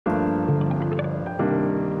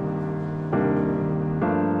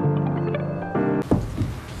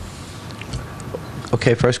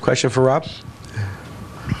Okay, first question for Rob.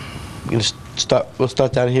 We'll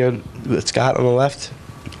start down here with Scott on the left.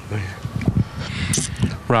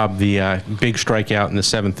 Rob, the big strikeout in the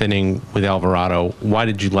 7th inning with Alvarado, why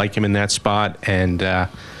did you like him in that spot? And,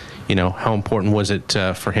 how important was it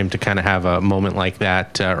for him to kind of have a moment like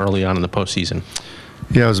that early on in the postseason?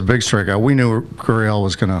 Yeah, it was a big strikeout. We knew Gurriel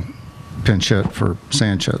was going to pinch hit for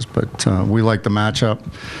Sanchez, but we like the matchup.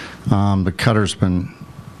 The cutter's been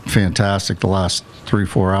fantastic the last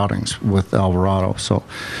 3-4 outings with Alvarado. So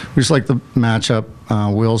we just like the matchup.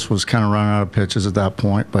 Wills was kind of running out of pitches at that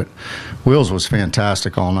point, but Wills was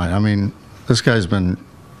fantastic all night. I mean, this guy's been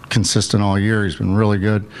consistent all year. He's been really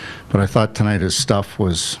good, but I thought tonight his stuff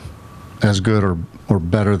was as good or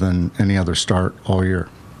better than any other start all year.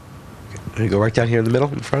 You go right down here in the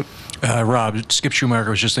middle, in front. Rob, Skip Schumacher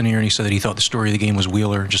was just in here and he said that he thought the story of the game was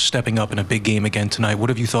Wheeler just stepping up in a big game again tonight. What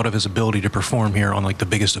have you thought of his ability to perform here on like the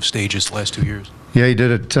biggest of stages the last 2 years? Yeah, he did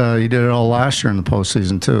it. He did it all last year in the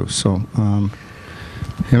postseason too. So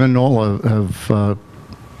him and Nola have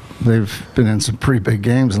they've been in some pretty big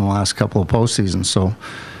games in the last couple of postseasons. So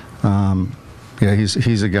yeah,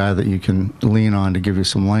 he's a guy that you can lean on to give you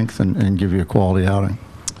some length and give you a quality outing.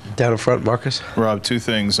 Down in front, Marcus. Rob, two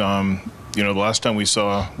things. The last time we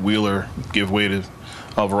saw Wheeler give way to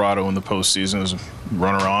Alvarado in the postseason was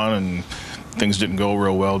runner on, and things didn't go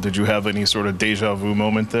real well. Did you have any sort of deja vu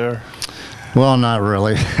moment there? Well, not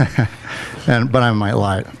really, but I might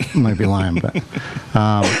lie. Might be lying, but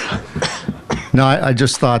no, I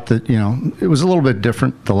just thought that it was a little bit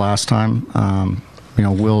different the last time.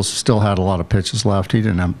 Wills still had a lot of pitches left. He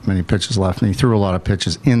didn't have many pitches left, and he threw a lot of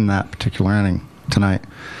pitches in that particular inning tonight.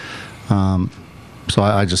 So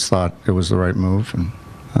I just thought it was the right move, and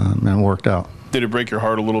it worked out. Did it break your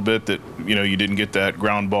heart a little bit that you didn't get that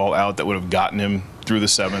ground ball out that would have gotten him through the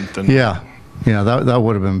 7th? And yeah, that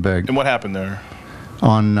would have been big. And what happened there?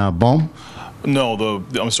 On Bohm? No,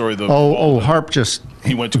 I'm sorry. Harp just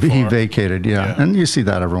he went too far. He vacated, yeah, and you see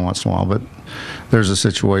that every once in a while. But there's a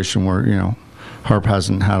situation where Harp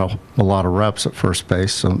hasn't had a lot of reps at first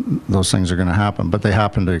base, so those things are going to happen. But they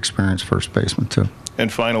happen to experience first baseman too.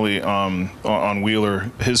 And finally, on Wheeler,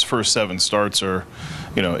 his first 7 starts are,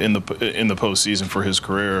 in the postseason for his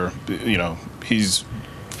career. He's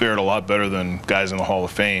fared a lot better than guys in the Hall of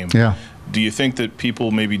Fame. Yeah. Do you think that people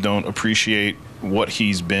maybe don't appreciate what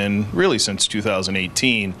he's been really since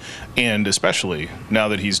 2018, and especially now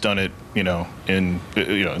that he's done it, in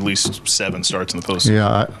at least 7 starts in the postseason?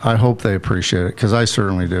 Yeah, I hope they appreciate it, because I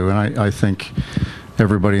certainly do, and I think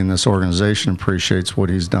everybody in this organization appreciates what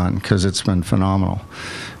he's done, because it's been phenomenal,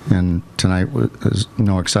 and tonight is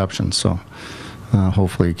no exception. So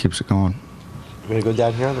hopefully he keeps it going. We're gonna go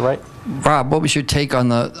down here on the right. Rob, what was your take on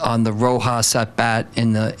the Rojas at bat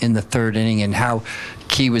in the 3rd inning, and how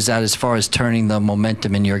key was that as far as turning the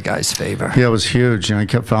momentum in your guys' favor? Yeah, it was huge. He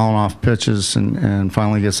kept fouling off pitches and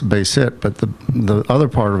finally gets a base hit. But the other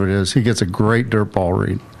part of it is he gets a great dirt ball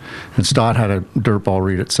read. And Stott had a dirt ball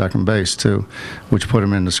read at second base too, which put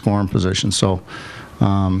him into scoring position. So,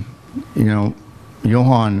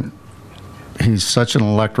 Johan, he's such an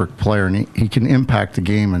electric player, and he can impact the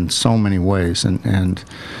game in so many ways. And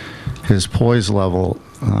his poise level,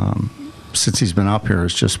 since he's been up here,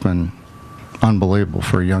 has just been unbelievable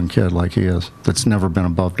for a young kid like he is, that's never been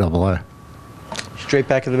above AA. Straight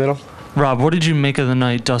back in the middle. Rob, what did you make of the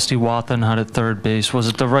night Dusty Wathan had at third base? Was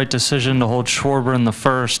it the right decision to hold Schwarber in the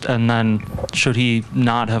first, and then should he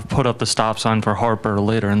not have put up the stop sign for Harper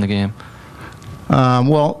later in the game?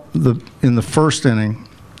 Well, in the first inning,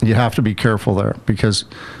 you have to be careful there because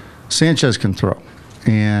Sanchez can throw.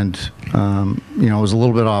 And, it was a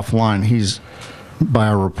little bit offline. By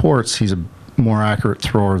our reports, he's a more accurate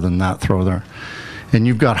thrower than that throw there. And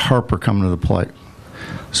you've got Harper coming to the plate.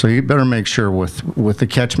 So you better make sure with the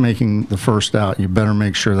catch making the first out, you better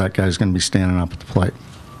make sure that guy's going to be standing up at the plate.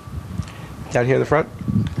 Down here in the front.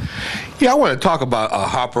 Yeah, I want to talk about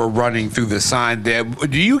Harper running through the sign there.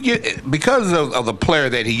 Do you get, because of the player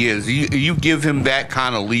that he is, you give him that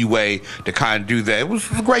kind of leeway to kind of do that? It was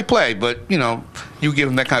a great play, but, you give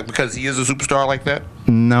him that kind of, because he is a superstar like that?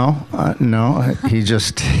 No, he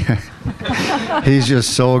just he's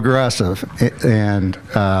just so aggressive, and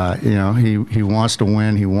he wants to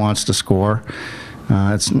win, he wants to score.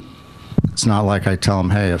 It's not like I tell him,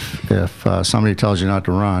 hey, if somebody tells you not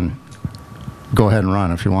to run, go ahead and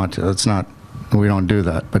run if you want to. It's not, we don't do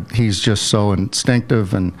that. But he's just so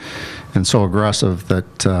instinctive and so aggressive that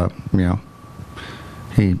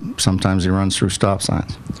sometimes he runs through stop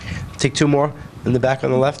signs. Take two more in the back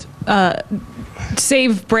on the left.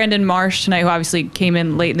 Save Brandon Marsh tonight, who obviously came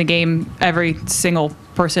in late in the game. Every single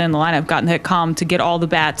person in the lineup got in the hit column to get all the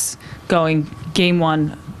bats going. Game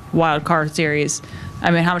 1 wild card series.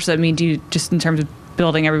 I mean, how much does that mean to you just in terms of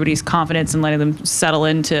building everybody's confidence and letting them settle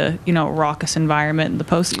into, a raucous environment in the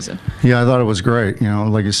postseason? Yeah, I thought it was great.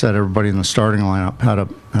 Like you said, everybody in the starting lineup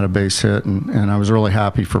had a base hit, and I was really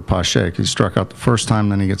happy for Pache. He struck out the first time,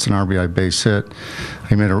 then he gets an RBI base hit.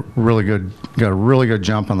 He got a really good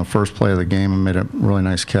jump on the first play of the game and made a really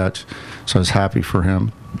nice catch. So I was happy for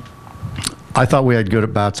him. I thought we had good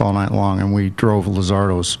at-bats all night long, and we drove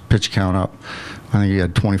Luzardo's pitch count up. I think he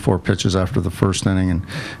had 24 pitches after the first inning,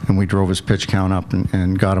 and we drove his pitch count up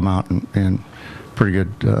and got him out in pretty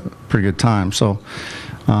good time. So,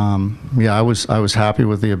 I was happy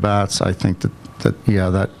with the at-bats. I think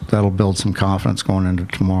that'll build some confidence going into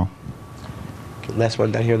tomorrow. Okay, last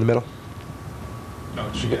one down here in the middle.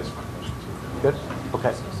 No, she gets my question. Good?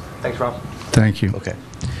 Okay. Thanks, Rob. Thank you. Okay.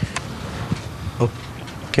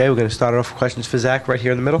 Okay, we're going to start off with questions for Zack right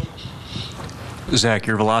here in the middle. Zack,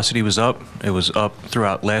 your velocity was up. It was up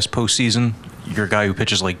throughout last postseason. You're a guy who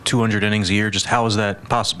pitches like 200 innings a year. Just how is that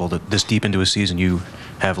possible that this deep into a season you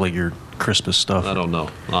have like your crispest stuff? I don't know,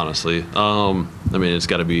 honestly. I mean, it's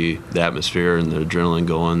got to be the atmosphere and the adrenaline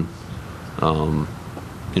going.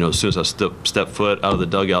 As soon as I step foot out of the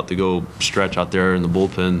dugout to go stretch out there in the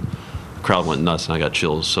bullpen, the crowd went nuts and I got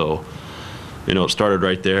chills. So, it started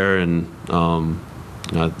right there, and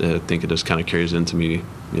I think it just kind of carries into me,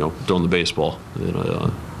 throwing the baseball. It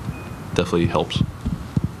definitely helps.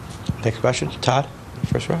 Next question, Todd,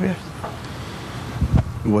 first row, yeah.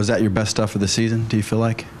 Was that your best stuff of the season, do you feel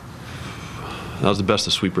like? That was the best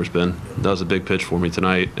the sweeper's been. That was a big pitch for me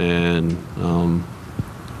tonight, and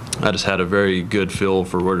I just had a very good feel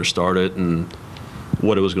for where to start it and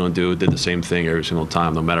what it was going to do. It did the same thing every single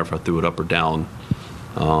time, no matter if I threw it up or down.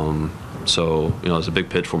 So, it was a big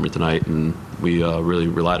pitch for me tonight, and we really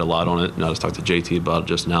relied a lot on it. And I just talked to JT about it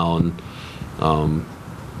just now, and I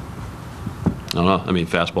don't know. I mean,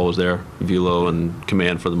 fastball was there, velo and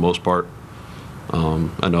command for the most part.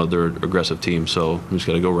 I know they're an aggressive team, so we just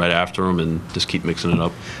got to go right after them and just keep mixing it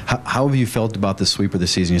up. How have you felt about the sweeper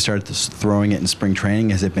this season? You started throwing it in spring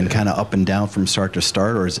training. Has it been kind of up and down from start to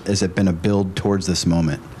start, or has it been a build towards this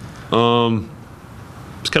moment?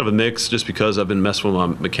 It's kind of a mix, just because I've been messing with my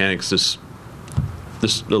mechanics just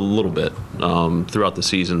a little bit throughout the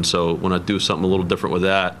season. So when I do something a little different with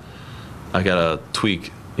that, I got to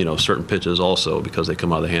tweak, certain pitches also, because they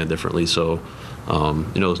come out of the hand differently. So,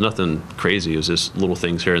 it was nothing crazy. It was just little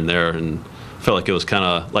things here and there, and I felt like it was kind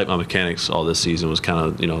of like my mechanics all this season was kind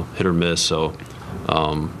of, hit or miss. So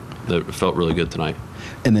it felt really good tonight.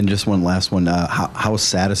 And then just one last one. How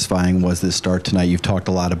satisfying was this start tonight? You've talked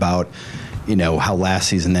a lot about, how last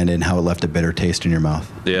season ended and how it left a bitter taste in your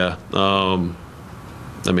mouth. Yeah.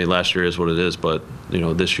 I mean, last year is what it is, but,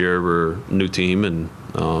 this year we're a new team, and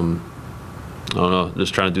I don't know,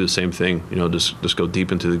 just trying to do the same thing, just go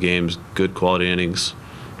deep into the games, good quality innings,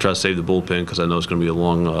 try to save the bullpen, because I know it's going to be a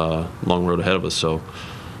long road ahead of us. So,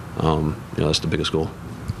 that's the biggest goal.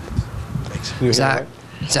 Thanks.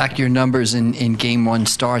 Zack, your numbers in Game 1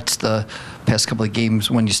 starts, the past couple of games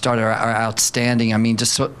when you started are outstanding. I mean,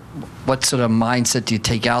 just what sort of mindset do you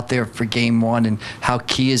take out there for Game 1, and how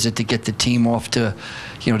key is it to get the team off to,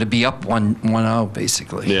 to be up 1-0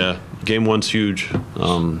 basically? Yeah, Game 1's huge.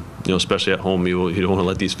 Especially at home, you don't want to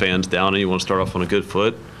let these fans down, and you want to start off on a good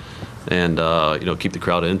foot, and keep the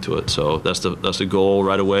crowd into it. So that's the goal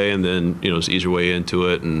right away, and then just ease your way into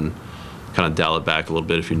it and kind of dial it back a little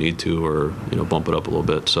bit if you need to, or bump it up a little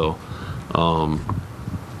bit. So I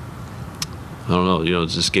don't know.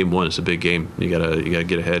 It's just Game 1. It's a big game. You gotta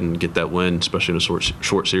get ahead and get that win, especially in a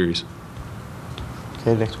short series.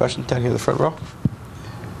 Okay, next question down here in the front row.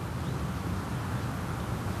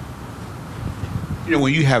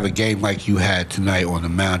 When you have a game like you had tonight on the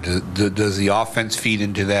mound, does the offense feed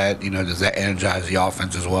into that? Does that energize the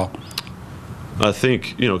offense as well? I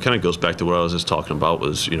think, it kind of goes back to what I was just talking about,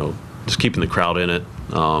 was, just keeping the crowd in it,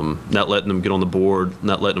 not letting them get on the board,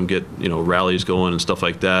 not letting them get, rallies going and stuff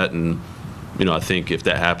like that. And, I think if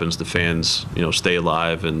that happens, the fans, stay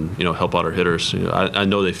alive and, help out our hitters. I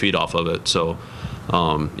know they feed off of it. So,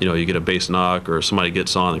 you get a base knock or somebody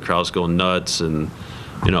gets on, the crowd's going nuts. And,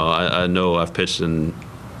 I know I've pitched in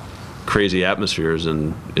crazy atmospheres,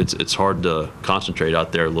 and it's hard to concentrate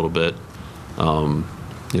out there a little bit,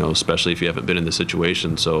 especially if you haven't been in the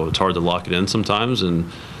situation. So it's hard to lock it in sometimes,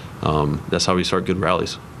 and that's how we start good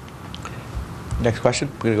rallies. Next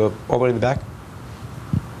question. We're going to go all the way in the back.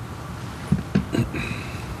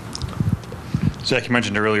 Zack, you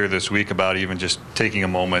mentioned earlier this week about even just taking a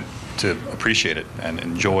moment to appreciate it and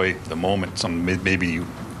enjoy the moment. Something maybe you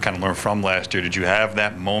kind of learned from last year. Did you have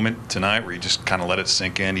that moment tonight where you just kind of let it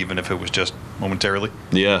sink in, even if it was just momentarily?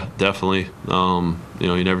 Yeah, definitely.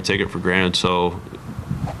 You never take it for granted. So,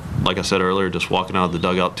 like I said earlier, just walking out of the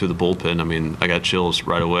dugout to the bullpen, I mean, I got chills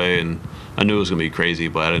right away, and I knew it was going to be crazy,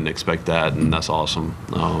 but I didn't expect that, and that's awesome.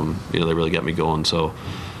 They really got me going. So,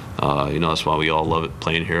 that's why we all love it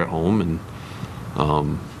playing here at home. And,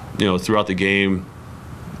 throughout the game,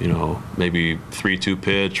 maybe 3-2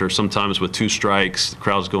 pitch, or sometimes with 2 strikes, the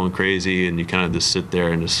crowd's going crazy, and you kind of just sit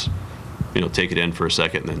there and just, take it in for a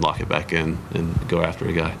second and then lock it back in and go after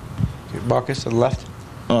a guy. Marcus on the left.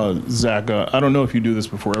 Zach, I don't know if you do this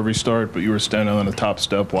before every start, but you were standing on the top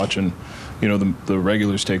step watching, the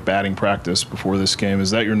regulars take batting practice before this game.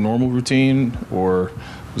 Is that your normal routine, or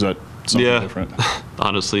was that something different?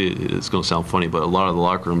 Honestly, it's going to sound funny, but a lot of the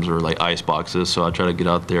locker rooms are like ice boxes, so I try to get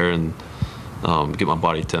out there and get my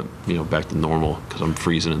body temp, back to normal because I'm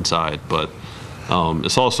freezing inside. But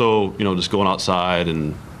it's also, just going outside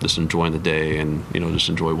and just enjoying the day, and just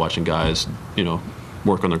enjoy watching guys,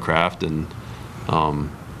 work on their craft, and I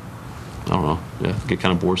don't know, get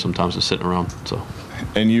kind of bored sometimes just sitting around. So.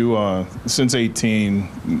 And you, since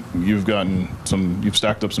 18, you've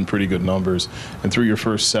stacked up some pretty good numbers, and through your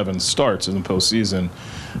first 7 starts in the postseason,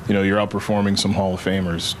 you're outperforming some Hall of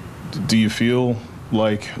Famers. Do you feel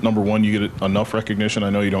like, number one, you get enough recognition? I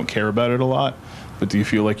know you don't care about it a lot, but do you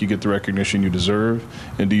feel like you get the recognition you deserve?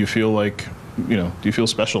 And do you feel like, do you feel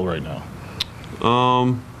special right now?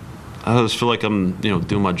 I just feel like I'm,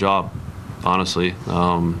 doing my job, honestly.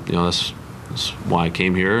 That's why I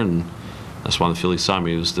came here, and that's why the Phillies signed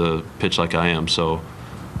me, was to pitch like I am. So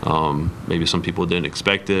maybe some people didn't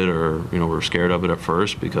expect it, or were scared of it at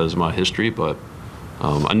first because of my history, but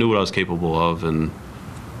I knew what I was capable of, and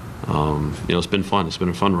it's been fun. It's been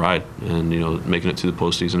a fun ride, and making it to the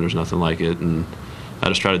postseason, there's nothing like it. And I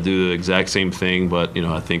just try to do the exact same thing, but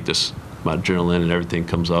I think just my adrenaline and everything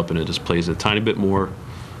comes up, and it just plays a tiny bit more,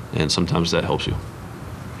 and sometimes that helps you.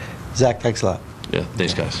 Zach, thanks a lot. Yeah,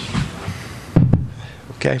 thanks, guys.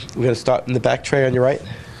 Okay, we're going to start in the back. Trea on your right.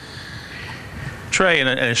 Trey, in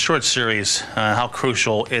a short series, how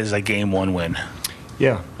crucial is a Game 1 win?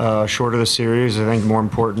 Yeah, short of the series, I think more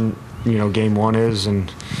important, Game 1 is,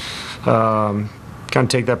 and kind of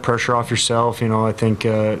take that pressure off yourself. I think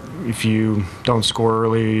if you don't score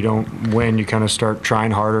early, you don't win, you kind of start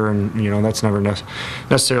trying harder, and that's never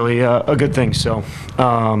necessarily a good thing. So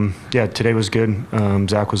today was good.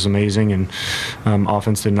 Zack was amazing, and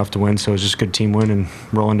offense did enough to win, so it was just a good team win, and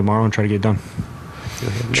roll in tomorrow and try to get it done.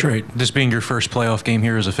 Trey, this being your first playoff game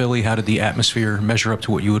here as a Philly, how did the atmosphere measure up to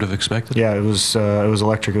what you would have expected? Yeah, it was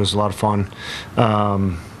electric. It was a lot of fun.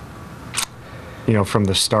 From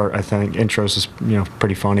the start, I think intros is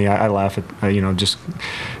pretty funny. I laugh at just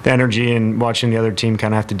the energy, and watching the other team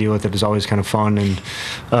kind of have to deal with it is always kind of fun. And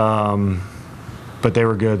but they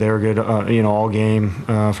were good. They were good, all game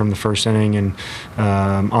from the first inning, and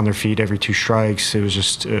on their feet every 2 strikes. It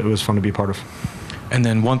was fun to be a part of. And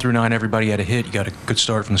then 1 through 9, everybody had a hit. You got a good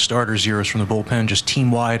start from the starters, 0s from the bullpen. Just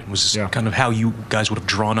team-wide, was this kind of how you guys would have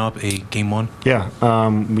drawn up a Game 1? Yeah,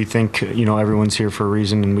 we think everyone's here for a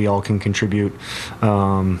reason, and we all can contribute.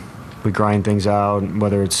 We grind things out,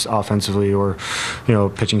 whether it's offensively or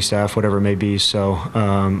pitching staff, whatever it may be. So,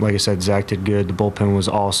 like I said, Zack did good. The bullpen was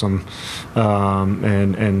awesome,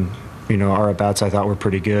 and our at-bats I thought were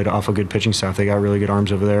pretty good off a good pitching staff. They got really good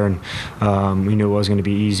arms over there, and we knew it wasn't going to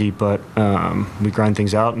be easy, but we grind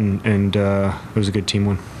things out, and it was a good team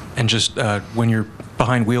win. And just when you're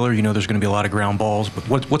behind Wheeler, there's going to be a lot of ground balls, but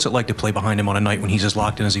what's it like to play behind him on a night when he's as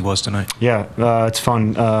locked in as he was tonight? Yeah, it's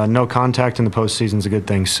fun. No contact in the postseason is a good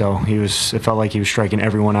thing, so it felt like he was striking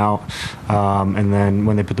everyone out, and then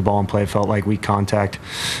when they put the ball in play, it felt like weak contact,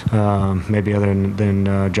 maybe other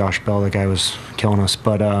than Josh Bell. That guy was killing us,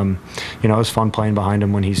 but it was fun playing behind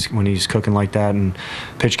him when he's cooking like that, and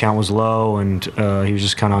pitch count was low, and he was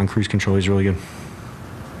just kind of on cruise control. He's really good.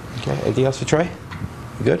 Okay, anything else for Trey?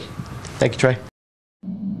 You good? Thank you, Trey.